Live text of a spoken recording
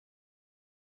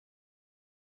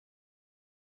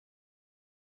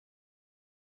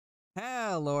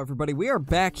Hello everybody, we are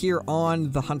back here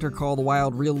on the Hunter Call the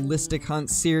Wild Realistic Hunt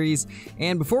series,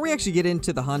 and before we actually get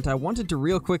into the hunt, I wanted to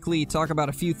real quickly talk about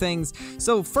a few things.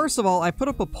 So first of all, I put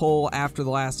up a poll after the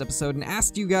last episode and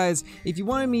asked you guys if you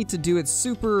wanted me to do it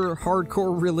super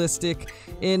hardcore realistic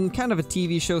in kind of a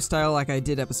TV show style like I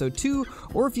did episode 2,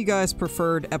 or if you guys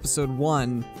preferred episode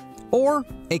 1. Or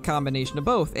a combination of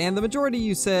both, and the majority of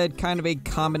you said kind of a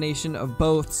combination of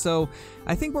both. So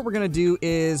I think what we're gonna do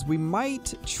is we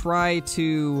might try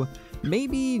to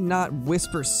maybe not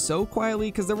whisper so quietly,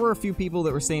 because there were a few people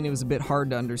that were saying it was a bit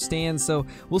hard to understand. So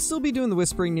we'll still be doing the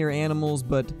whispering near animals,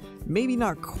 but maybe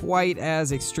not quite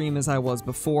as extreme as I was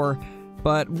before.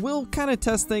 But we'll kind of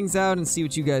test things out and see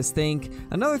what you guys think.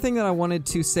 Another thing that I wanted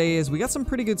to say is we got some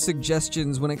pretty good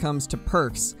suggestions when it comes to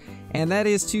perks. And that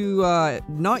is to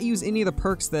not use any of the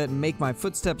perks that make my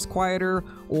footsteps quieter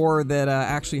or that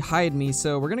actually hide me.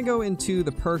 So we're going to go into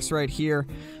the perks right here.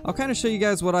 I'll kind of show you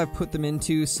guys what I've put them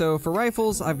into. So for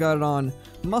rifles, I've got it on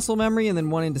muscle memory, and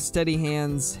then 1 into steady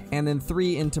hands, and then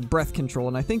 3 into breath control.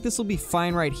 And I think this will be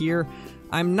fine right here.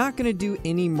 I'm not going to do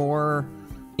any more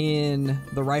in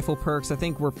the rifle perks. I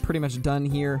think we're pretty much done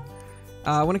here.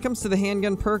 When it comes to the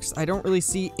handgun perks, I don't really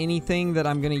see anything that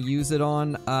I'm going to use it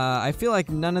on. I feel like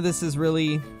none of this is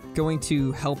really going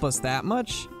to help us that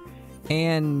much,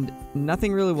 and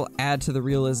nothing really will add to the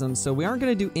realism, so we aren't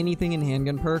going to do anything in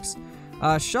handgun perks.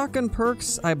 Shotgun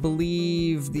perks, I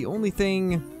believe the only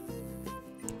thing...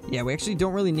 Yeah, we actually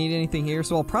don't really need anything here,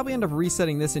 so I'll probably end up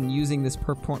resetting this and using this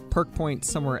perk point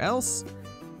somewhere else.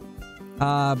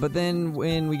 But then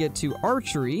when we get to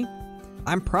archery,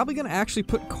 I'm probably going to actually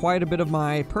put quite a bit of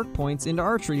my perk points into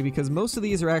archery, because most of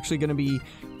these are actually going to be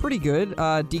pretty good.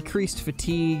 Decreased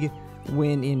fatigue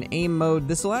when in aim mode.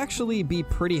 This will actually be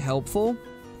pretty helpful.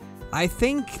 I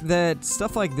think that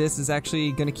stuff like this is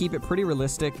actually going to keep it pretty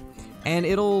realistic, and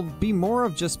it'll be more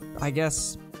of just, I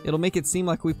guess, it'll make it seem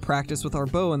like we've practiced with our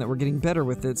bow and that we're getting better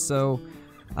with it. So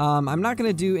I'm not going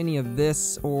to do any of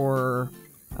this or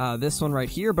this one right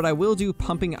here, but I will do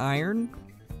pumping iron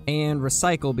and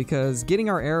recycle, because getting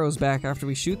our arrows back after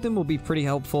we shoot them will be pretty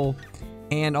helpful,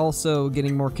 and also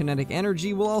getting more kinetic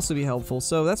energy will also be helpful.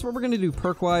 So that's what we're going to do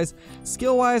perk wise.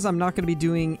 Skill wise, I'm not going to be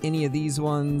doing any of these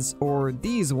ones or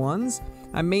these ones.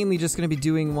 I'm mainly just going to be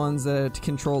doing ones that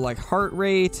control like heart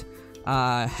rate,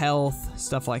 health,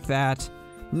 stuff like that.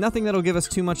 Nothing that'll give us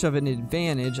too much of an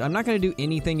advantage. I'm not going to do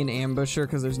anything in ambusher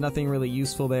because there's nothing really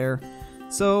useful there.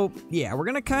 So, yeah, we're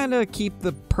going to kind of keep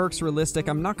the perks realistic.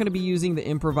 I'm not going to be using the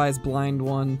improvised blind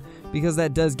one, because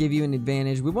that does give you an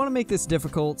advantage. We want to make this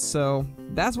difficult, so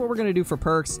that's what we're going to do for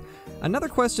perks. Another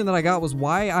question that I got was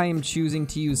why I am choosing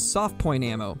to use soft point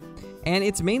ammo. And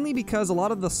it's mainly because a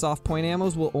lot of the soft point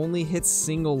ammos will only hit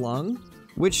single lung,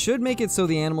 which should make it so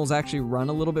the animals actually run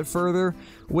a little bit further,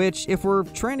 which, if we're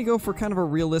trying to go for kind of a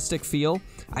realistic feel,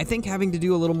 I think having to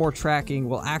do a little more tracking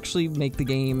will actually make the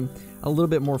game a little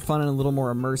bit more fun and a little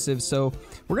more immersive. So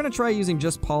we're going to try using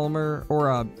just polymer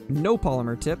or no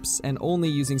polymer tips and only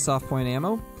using soft point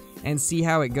ammo and see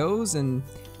how it goes, and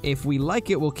if we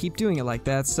like it, we'll keep doing it like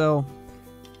that. So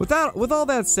with all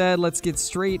that said, let's get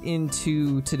straight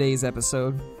into today's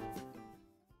episode.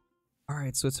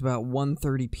 Alright, so it's about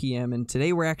 1:30 p.m. and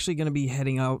today we're actually going to be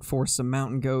heading out for some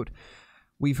mountain goat.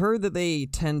 We've heard that they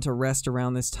tend to rest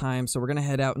around this time, so we're going to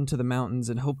head out into the mountains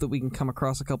and hope that we can come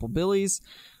across a couple billies.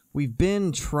 We've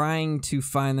been trying to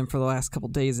find them for the last couple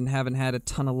days and haven't had a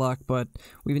ton of luck, but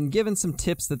we've been given some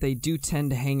tips that they do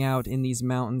tend to hang out in these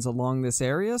mountains along this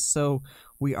area, so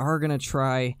we are going to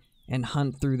try and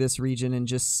hunt through this region and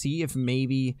just see if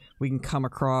maybe we can come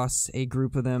across a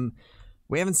group of them.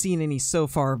 We haven't seen any so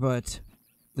far, but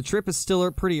the trip is still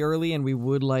pretty early, and we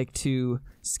would like to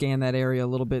scan that area a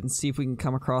little bit and see if we can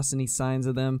come across any signs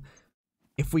of them.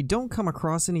 If we don't come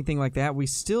across anything like that, we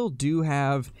still do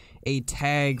have a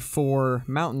tag for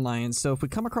mountain lions. So if we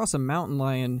come across a mountain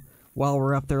lion while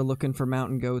we're up there looking for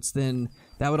mountain goats, then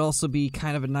that would also be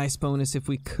kind of a nice bonus if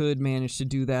we could manage to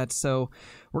do that. So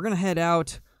we're going to head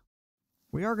out.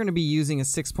 We are going to be using a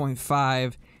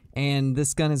 6.5, and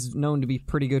this gun is known to be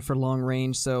pretty good for long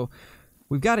range, so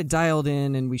we've got it dialed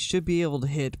in, and we should be able to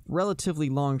hit relatively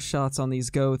long shots on these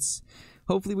goats.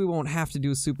 Hopefully we won't have to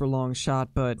do a super long shot,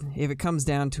 but if it comes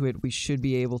down to it, we should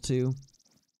be able to.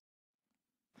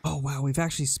 Oh wow, we've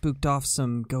actually spooked off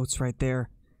some goats right there.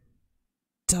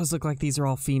 It does look like these are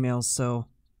all females, so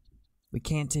we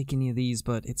can't take any of these,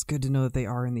 but it's good to know that they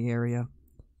are in the area.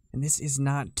 And this is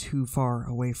not too far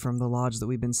away from the lodge that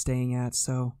we've been staying at,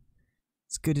 so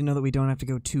it's good to know that we don't have to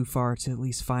go too far to at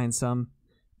least find some.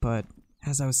 But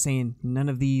as I was saying, none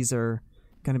of these are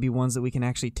going to be ones that we can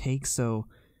actually take, so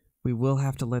We will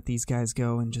have to let these guys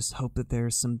go and just hope that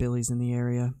there's some billies in the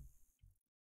area.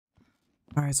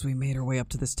 Alright, so we made our way up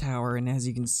to this tower, and as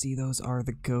you can see, those are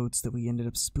the goats that we ended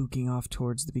up spooking off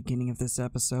towards the beginning of this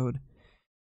episode.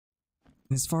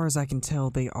 And as far as I can tell,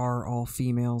 they are all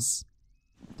females.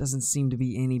 Doesn't seem to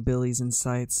be any billies in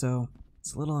sight, so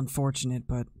it's a little unfortunate,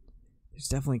 but there's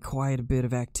definitely quite a bit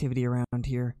of activity around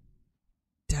here.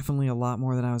 Definitely a lot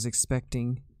more than I was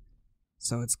expecting.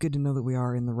 So it's good to know that we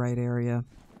are in the right area,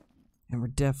 and we're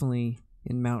definitely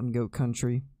in mountain goat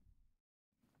country.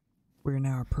 We're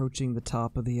now approaching the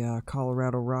top of the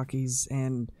Colorado Rockies,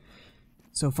 and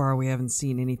so far we haven't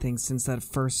seen anything since that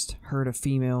first herd of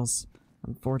females.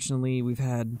 Unfortunately, we've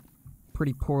had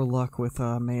pretty poor luck with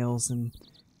males, and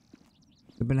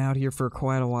we've been out here for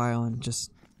quite a while and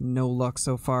just no luck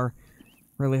so far.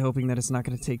 Really hoping that it's not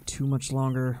going to take too much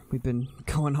longer. We've been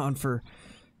going on for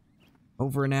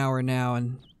over an hour now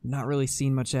and not really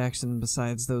seen much action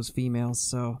besides those females,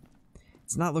 so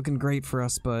it's not looking great for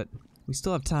us, but we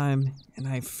still have time, and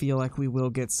I feel like we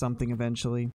will get something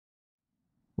eventually.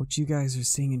 What you guys are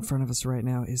seeing in front of us right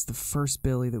now is the first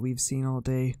billy that we've seen all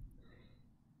day.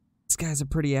 This guy's a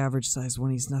pretty average sized one.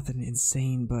 He's nothing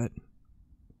insane, but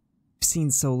I've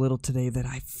seen so little today that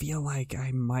I feel like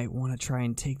I might want to try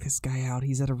and take this guy out.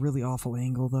 He's at a really awful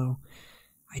angle, though.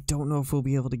 I don't know if we'll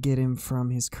be able to get him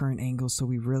from his current angle, so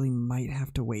we really might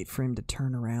have to wait for him to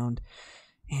turn around,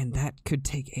 and that could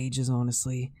take ages,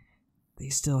 honestly. They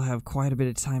still have quite a bit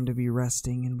of time to be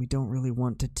resting, and we don't really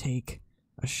want to take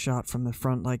a shot from the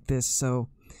front like this, so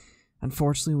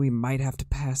unfortunately we might have to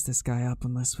pass this guy up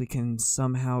unless we can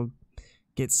somehow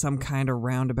get some kind of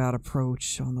roundabout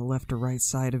approach on the left or right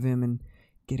side of him and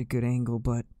get a good angle,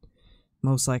 but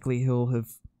most likely he'll have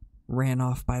ran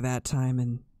off by that time,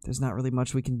 and there's not really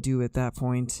much we can do at that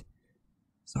point.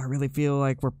 So I really feel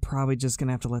like we're probably just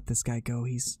gonna have to let this guy go.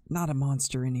 He's not a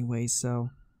monster anyway, so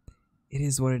it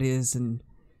is what it is, and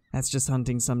that's just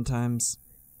hunting sometimes.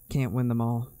 Can't win them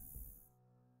all.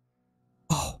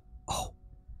 Oh,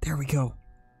 there we go.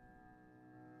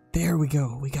 There we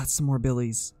go. We got some more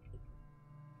billies.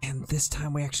 And this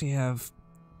time we actually have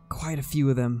quite a few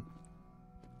of them.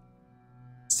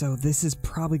 So this is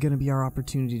probably going to be our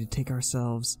opportunity to take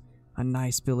ourselves a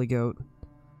nice billy goat.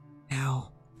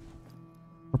 Now,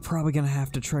 we're probably going to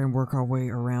have to try and work our way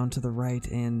around to the right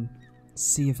and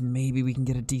see if maybe we can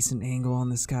get a decent angle on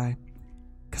this guy,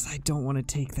 because I don't want to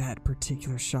take that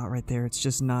particular shot right there. It's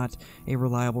just not a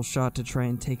reliable shot to try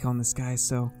and take on this guy,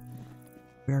 so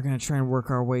we are going to try and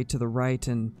work our way to the right,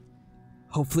 and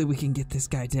hopefully we can get this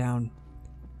guy down.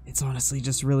 It's honestly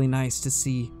just really nice to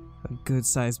see a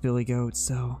good-sized billy goat,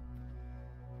 so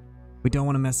we don't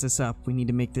want to mess this up. We need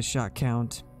to make this shot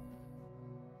count.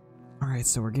 Alright,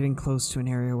 so we're getting close to an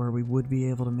area where we would be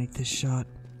able to make this shot.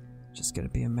 Just gonna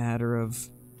be a matter of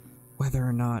whether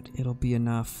or not it'll be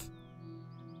enough.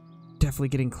 Definitely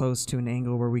getting close to an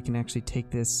angle where we can actually take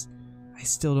this. I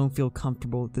still don't feel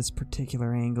comfortable at this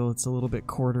particular angle. It's a little bit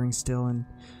quartering still, and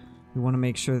we want to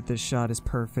make sure that this shot is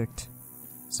perfect.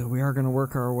 So we are going to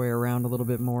work our way around a little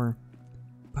bit more,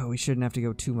 but we shouldn't have to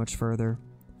go too much further.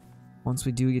 Once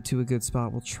we do get to a good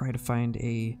spot, we'll try to find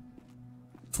a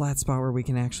flat spot where we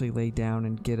can actually lay down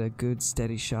and get a good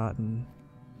steady shot and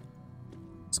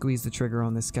squeeze the trigger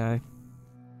on this guy.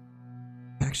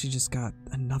 I actually just got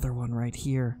another one right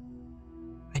here.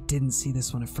 I didn't see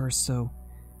this one at first, so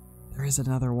there is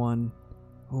another one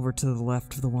over to the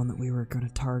left of the one that we were going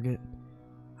to target.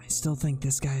 I still think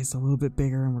this guy is a little bit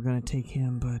bigger and we're going to take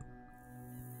him, but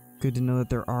good to know that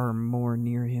there are more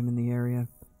near him in the area.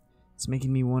 It's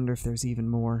making me wonder if there's even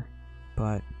more,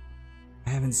 but I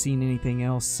haven't seen anything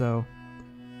else, so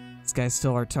this guy's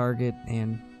still our target,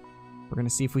 and we're going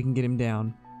to see if we can get him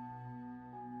down.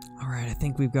 Alright, I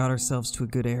think we've got ourselves to a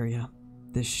good area.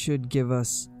 This should give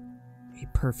us a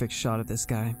perfect shot at this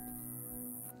guy.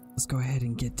 Let's go ahead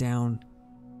and get down.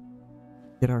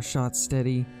 Get our shot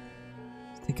steady.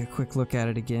 Take a quick look at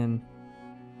it again.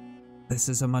 This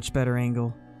is a much better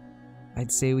angle.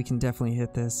 I'd say we can definitely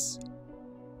hit this.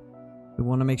 We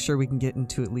want to make sure we can get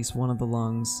into at least one of the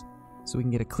lungs so we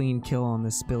can get a clean kill on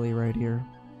this billy right here.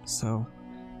 So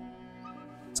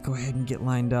let's go ahead and get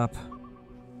lined up.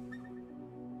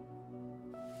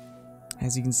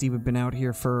 As you can see, we've been out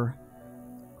here for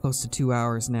close to 2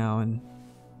 hours now, and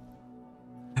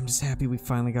I'm just happy we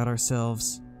finally got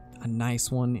ourselves a nice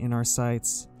one in our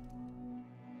sights.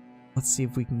 Let's see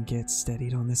if we can get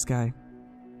steadied on this guy.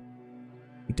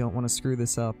 We don't want to screw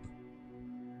this up.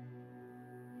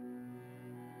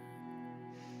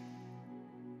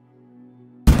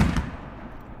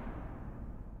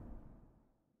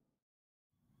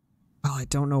 Well, I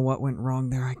don't know what went wrong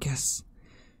there. I guess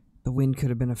the wind could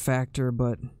have been a factor,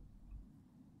 but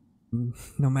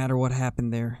no matter what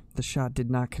happened there, the shot did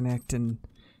not connect, and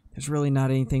there's really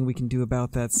not anything we can do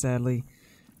about that, sadly.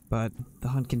 But the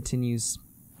hunt continues.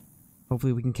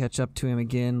 Hopefully we can catch up to him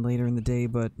again later in the day,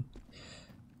 but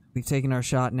we've taken our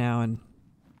shot now, and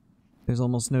there's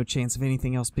almost no chance of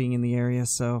anything else being in the area,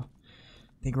 so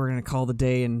I think we're going to call the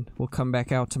day and we'll come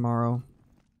back out tomorrow.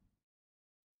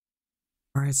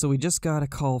 Alright, so we just got a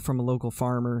call from a local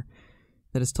farmer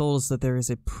that has told us that there is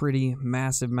a pretty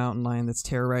massive mountain lion that's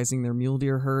terrorizing their mule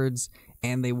deer herds,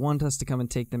 and they want us to come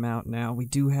and take them out now. We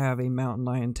do have a mountain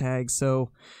lion tag,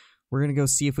 so we're going to go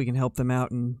see if we can help them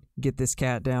out and get this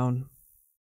cat down.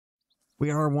 We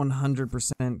are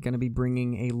 100% going to be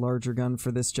bringing a larger gun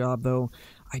for this job, though.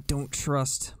 I don't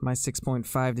trust my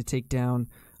 6.5 to take down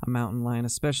a mountain lion,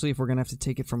 especially if we're going to have to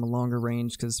take it from a longer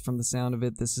range, because from the sound of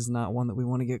it, this is not one that we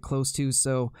want to get close to,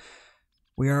 so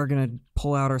we are going to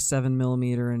pull out our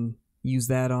 7mm and use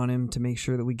that on him to make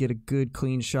sure that we get a good,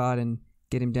 clean shot and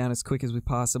get him down as quick as we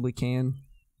possibly can.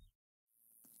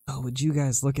 Oh, would you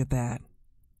guys look at that?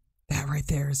 That right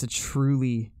there is a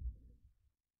truly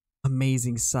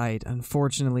amazing sight.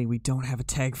 Unfortunately, we don't have a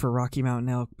tag for Rocky Mountain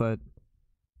elk, but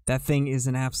that thing is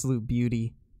an absolute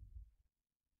beauty.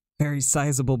 Very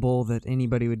sizable bull that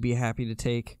anybody would be happy to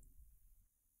take.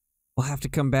 We'll have to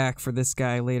come back for this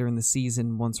guy later in the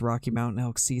season once Rocky Mountain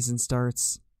elk season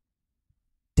starts.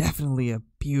 Definitely a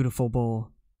beautiful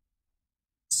bull.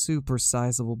 Super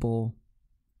sizable bull.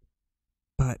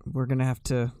 But we're gonna have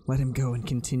to let him go and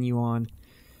continue on.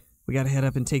 We gotta head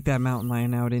up and take that mountain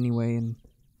lion out anyway, and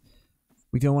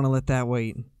we don't want to let that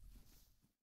wait.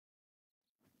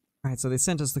 Alright, so they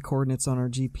sent us the coordinates on our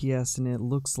GPS, and it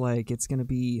looks like it's gonna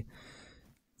be...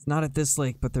 It's not at this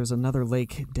lake, but there's another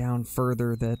lake down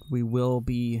further that we will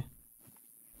be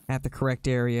at the correct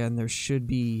area, and there should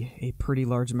be a pretty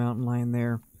large mountain lion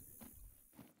there.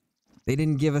 They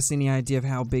didn't give us any idea of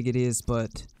how big it is,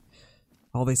 but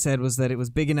all they said was that it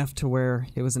was big enough to where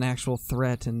it was an actual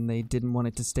threat, and they didn't want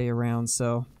it to stay around,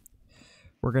 so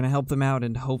we're gonna help them out,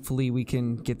 and hopefully we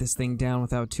can get this thing down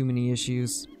without too many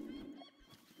issues.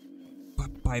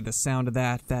 But by the sound of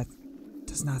that, that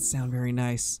does not sound very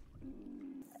nice.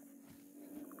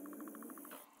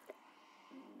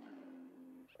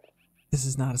 This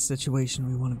is not a situation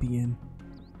we want to be in.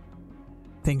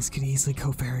 Things could easily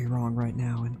go very wrong right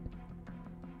now, and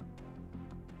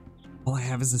all I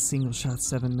have is a single shot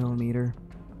 7mm.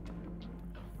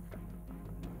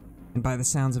 And by the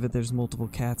sounds of it, there's multiple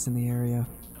cats in the area.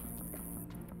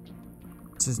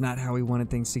 This is not how we wanted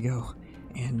things to go,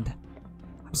 and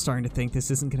I'm starting to think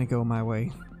this isn't going to go my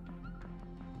way.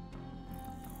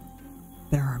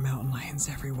 There are mountain lions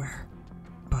everywhere,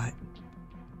 but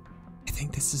I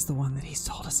think this is the one that he's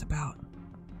told us about.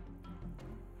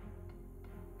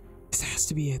 This has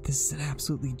to be it. This is an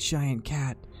absolutely giant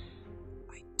cat.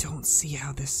 I don't see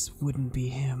how this wouldn't be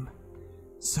him.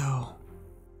 So,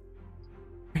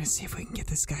 we're gonna see if we can get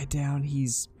this guy down.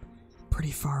 He's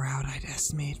pretty far out. I'd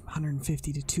estimate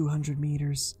 150 to 200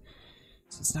 meters.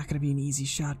 So it's not gonna be an easy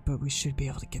shot, but we should be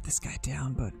able to get this guy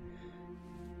down, but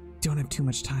don't have too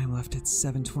much time left. It's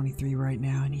 7:23 right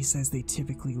now, and he says they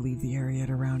typically leave the area at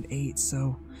around 8,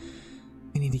 so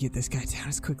we need to get this guy down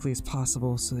as quickly as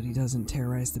possible so that he doesn't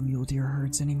terrorize the mule deer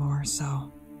herds anymore,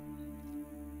 so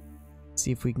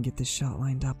see if we can get this shot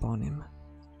lined up on him.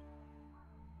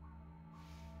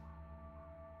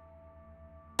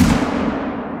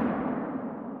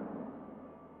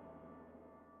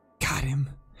 Got him.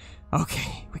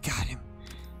 Okay, we got him.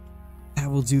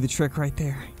 That will do the trick right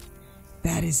there.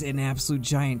 That is an absolute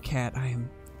giant cat. I am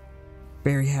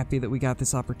very happy that we got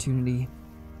this opportunity.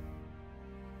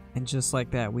 And just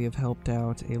like that, we have helped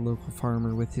out a local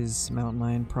farmer with his mountain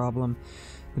lion problem.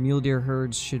 The mule deer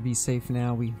herds should be safe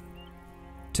now. We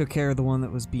took care of the one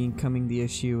that was becoming the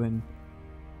issue, and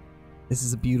this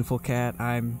is a beautiful cat.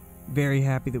 I'm very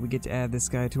happy that we get to add this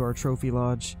guy to our trophy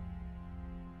lodge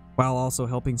while also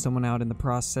helping someone out in the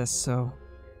process. So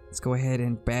let's go ahead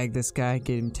and bag this guy,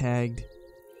 get him tagged,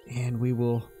 and we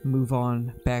will move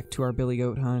on back to our billy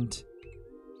goat hunt.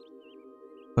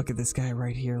 Look at this guy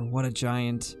right here. What a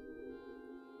giant.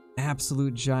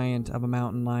 Absolute giant of a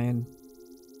mountain lion.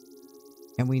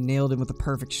 And we nailed him with a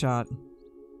perfect shot.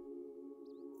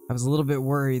 I was a little bit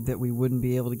worried that we wouldn't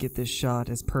be able to get this shot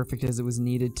as perfect as it was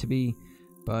needed to be,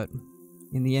 but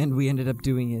in the end we ended up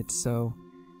doing it, so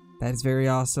that is very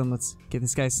awesome. Let's get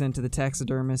this guy sent to the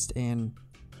taxidermist, and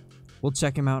we'll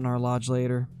check him out in our lodge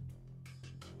later.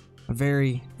 A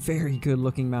very, very good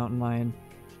looking mountain lion.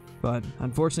 But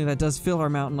unfortunately that does fill our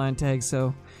mountain lion tag,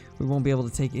 so we won't be able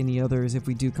to take any others if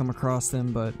we do come across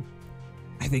them, but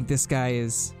I think this guy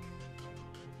is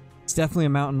It's definitely a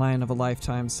mountain lion of a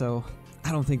lifetime, so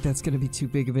I don't think that's going to be too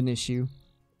big of an issue.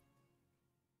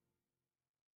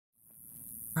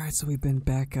 Alright, so we've been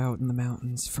back out in the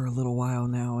mountains for a little while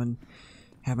now and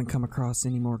haven't come across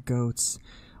any more goats.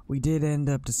 We did end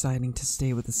up deciding to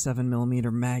stay with the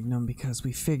 7mm Magnum because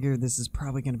we figured this is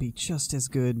probably going to be just as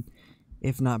good,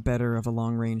 if not better, of a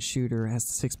long-range shooter as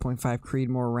the 6.5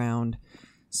 Creedmoor round.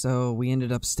 So we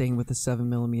ended up staying with the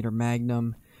 7mm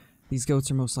Magnum. These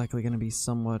goats are most likely going to be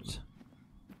somewhat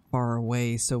far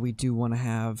away, so we do want to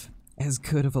have as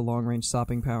good of a long-range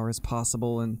stopping power as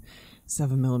possible, and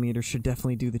 7mm should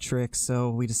definitely do the trick, so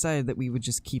we decided that we would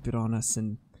just keep it on us,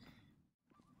 and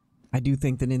I do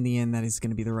think that in the end that is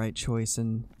going to be the right choice,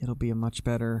 and it'll be a much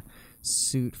better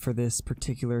suit for this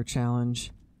particular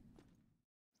challenge.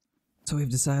 So we've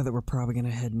decided that we're probably going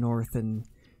to head north, and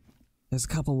there's a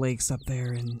couple lakes up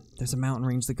there, and there's a mountain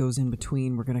range that goes in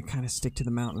between. We're going to kind of stick to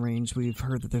the mountain range. We've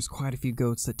heard that there's quite a few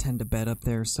goats that tend to bed up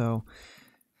there, so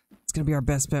it's going to be our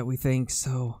best bet, we think,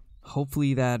 so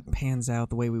hopefully that pans out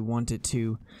the way we want it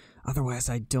to. Otherwise,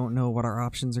 I don't know what our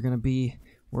options are going to be.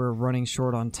 We're running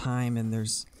short on time, and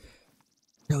there's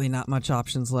really not much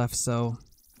options left, so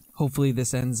hopefully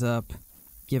this ends up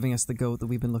giving us the goat that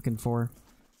we've been looking for.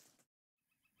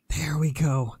 There we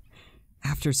go.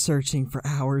 After searching for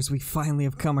hours, we finally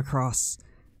have come across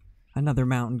another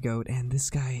mountain goat, and this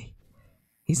guy,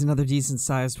 he's another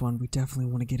decent-sized one. We definitely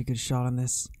want to get a good shot on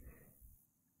this.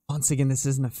 Once again, this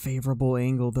isn't a favorable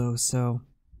angle, though, so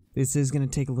this is going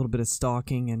to take a little bit of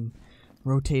stalking and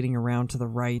rotating around to the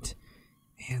right,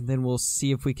 and then we'll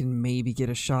see if we can maybe get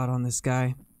a shot on this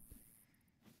guy.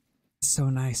 It's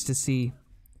so nice to see.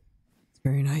 It's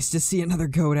very nice to see another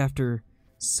goat after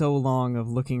so long of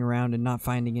looking around and not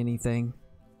finding anything.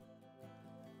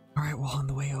 Alright, well, on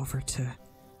the way over to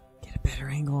get a better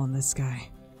angle on this guy,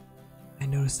 I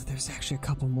noticed that there's actually a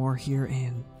couple more here,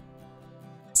 and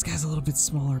this guy's a little bit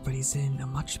smaller, but he's in a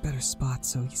much better spot,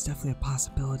 so he's definitely a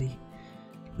possibility.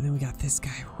 But then we got this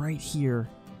guy right here,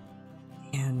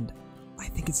 and I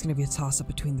think it's going to be a toss-up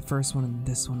between the first one and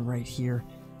this one right here.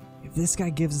 If this guy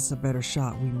gives us a better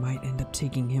shot, we might end up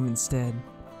taking him instead.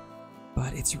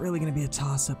 But it's really going to be a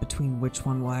toss-up between which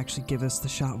one will actually give us the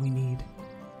shot we need.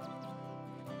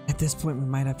 At this point, we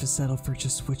might have to settle for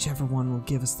just whichever one will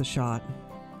give us the shot.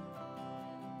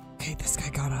 Okay, this guy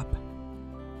got up.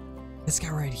 This guy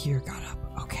right here got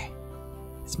up. Okay.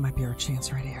 This might be our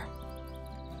chance right here.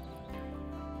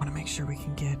 I want to make sure we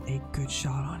can get a good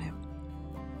shot on him.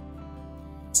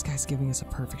 This guy's giving us a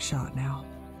perfect shot now.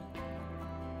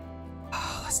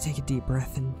 Oh, let's take a deep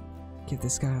breath and get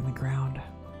this guy on the ground.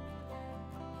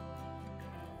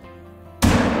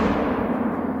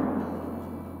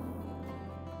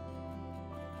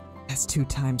 That's 2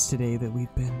 times today that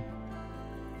we've been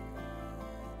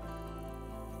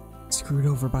screwed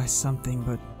over by something,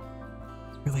 but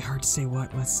it's really hard to say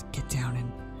what. Let's get down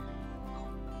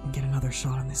and get another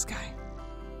shot on this guy.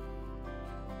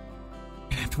 I'm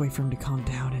gonna have to wait for him to calm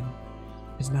down, and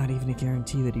there's not even a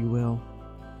guarantee that he will.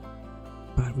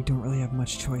 But we don't really have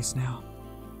much choice now.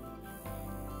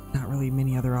 Not really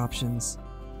many other options.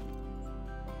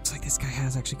 Looks like this guy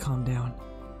has actually calmed down.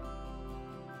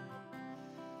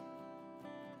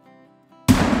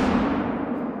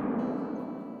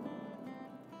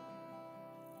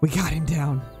 We got him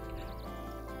down.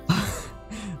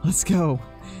 Let's go.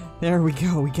 There we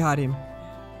go. We got him.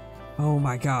 Oh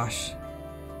my gosh.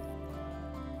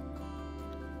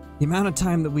 The amount of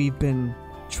time that we've been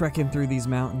trekking through these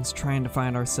mountains trying to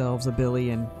find ourselves a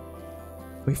billy, and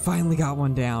we finally got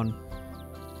one down.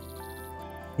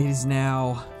 It is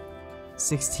now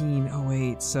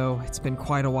 16:08, so it's been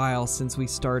quite a while since we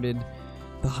started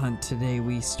the hunt today.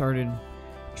 We started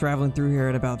traveling through here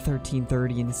at about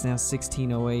 13:30, and it's now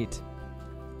 16:08.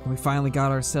 And we finally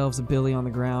got ourselves a billy on the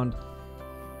ground.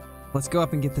 Let's go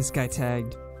up and get this guy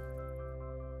tagged.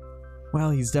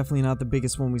 Well, he's definitely not the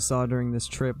biggest one we saw during this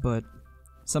trip, but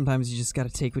sometimes you just gotta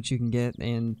take what you can get,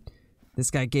 and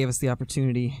this guy gave us the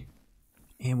opportunity,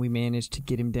 and we managed to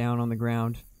get him down on the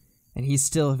ground. And he's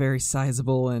still a very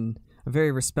sizable and a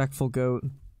very respectful goat.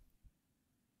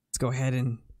 Let's go ahead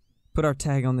and put our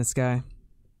tag on this guy.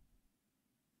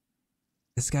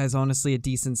 This guy's honestly a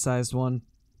decent sized one.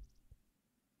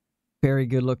 Very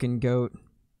good looking goat.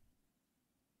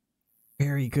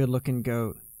 Very good looking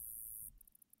goat.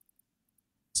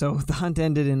 So the hunt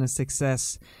ended in a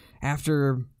success.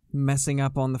 After messing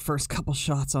up on the first couple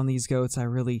shots on these goats, I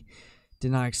really did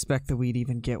not expect that we'd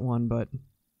even get one, but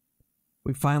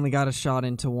we finally got a shot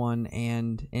into one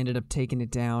and ended up taking it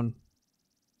down.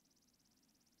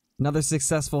 Another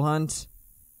successful hunt,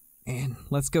 and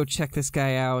let's go check this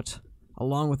guy out,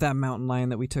 along with that mountain lion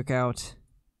that we took out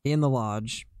in the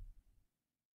lodge.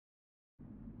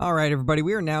 Alright everybody,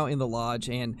 we are now in the lodge,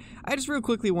 and I just real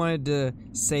quickly wanted to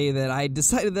say that I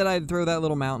decided that I'd throw that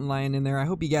little mountain lion in there. I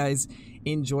hope you guys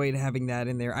enjoyed having that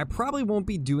in there. I probably won't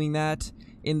be doing that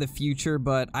in the future,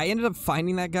 but I ended up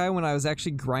finding that guy when I was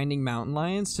actually grinding mountain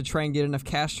lions to try and get enough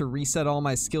cash to reset all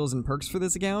my skills and perks for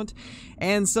this account.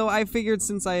 And so I figured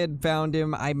since I had found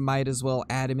him, I might as well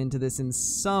add him into this in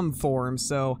some form.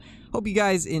 So hope you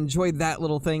guys enjoyed that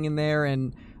little thing in there,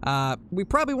 and we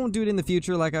probably won't do it in the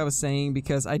future like I was saying,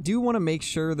 because I do want to make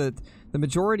sure that the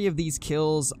majority of these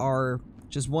kills are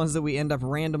just ones that we end up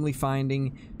randomly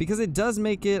finding, because it does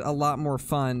make it a lot more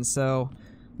fun. So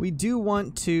we do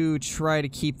want to try to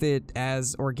keep it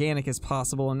as organic as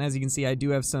possible, and as you can see, I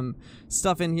do have some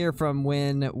stuff in here from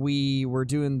when we were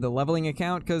doing the leveling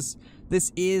account, because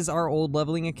this is our old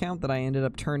leveling account that I ended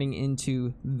up turning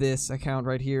into this account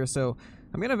right here. So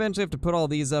I'm going to eventually have to put all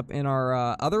these up in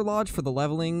our other lodge for the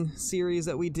leveling series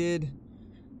that we did.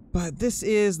 But this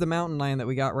is the mountain lion that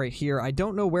we got right here. I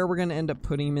don't know where we're going to end up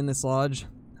putting him in this lodge.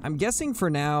 I'm guessing for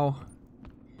now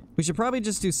we should probably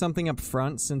just do something up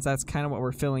front, since that's kind of what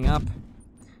we're filling up.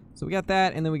 So we got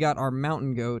that, and then we got our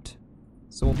mountain goat.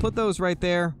 So we'll put those right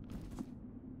there.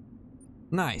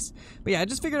 Nice. But yeah, I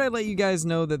just figured I'd let you guys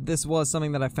know that this was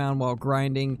something that I found while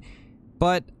grinding,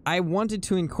 but I wanted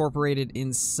to incorporate it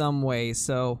in some way.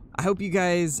 So I hope you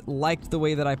guys liked the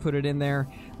way that I put it in there.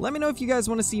 Let me know if you guys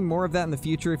want to see more of that in the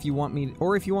future, if you want me,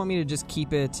 or if you want me to just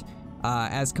keep it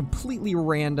as completely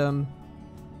random.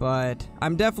 But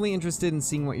I'm definitely interested in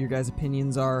seeing what your guys'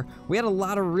 opinions are. We had a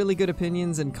lot of really good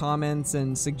opinions and comments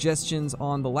and suggestions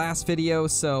on the last video,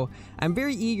 so I'm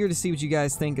very eager to see what you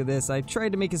guys think of this. I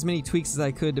tried to make as many tweaks as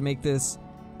I could to make this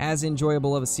as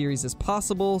enjoyable of a series as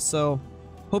possible, so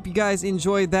hope you guys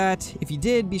enjoyed that. If you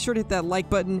did, be sure to hit that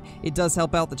like button. It does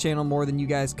help out the channel more than you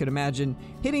guys could imagine.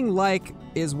 Hitting like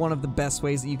is one of the best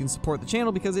ways that you can support the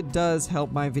channel, because it does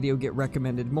help my video get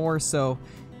recommended more. So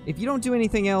if you don't do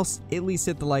anything else, at least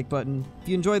hit the like button. If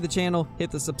you enjoyed the channel, hit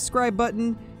the subscribe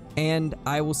button, and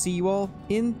I will see you all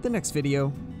in the next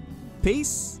video.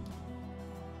 Peace!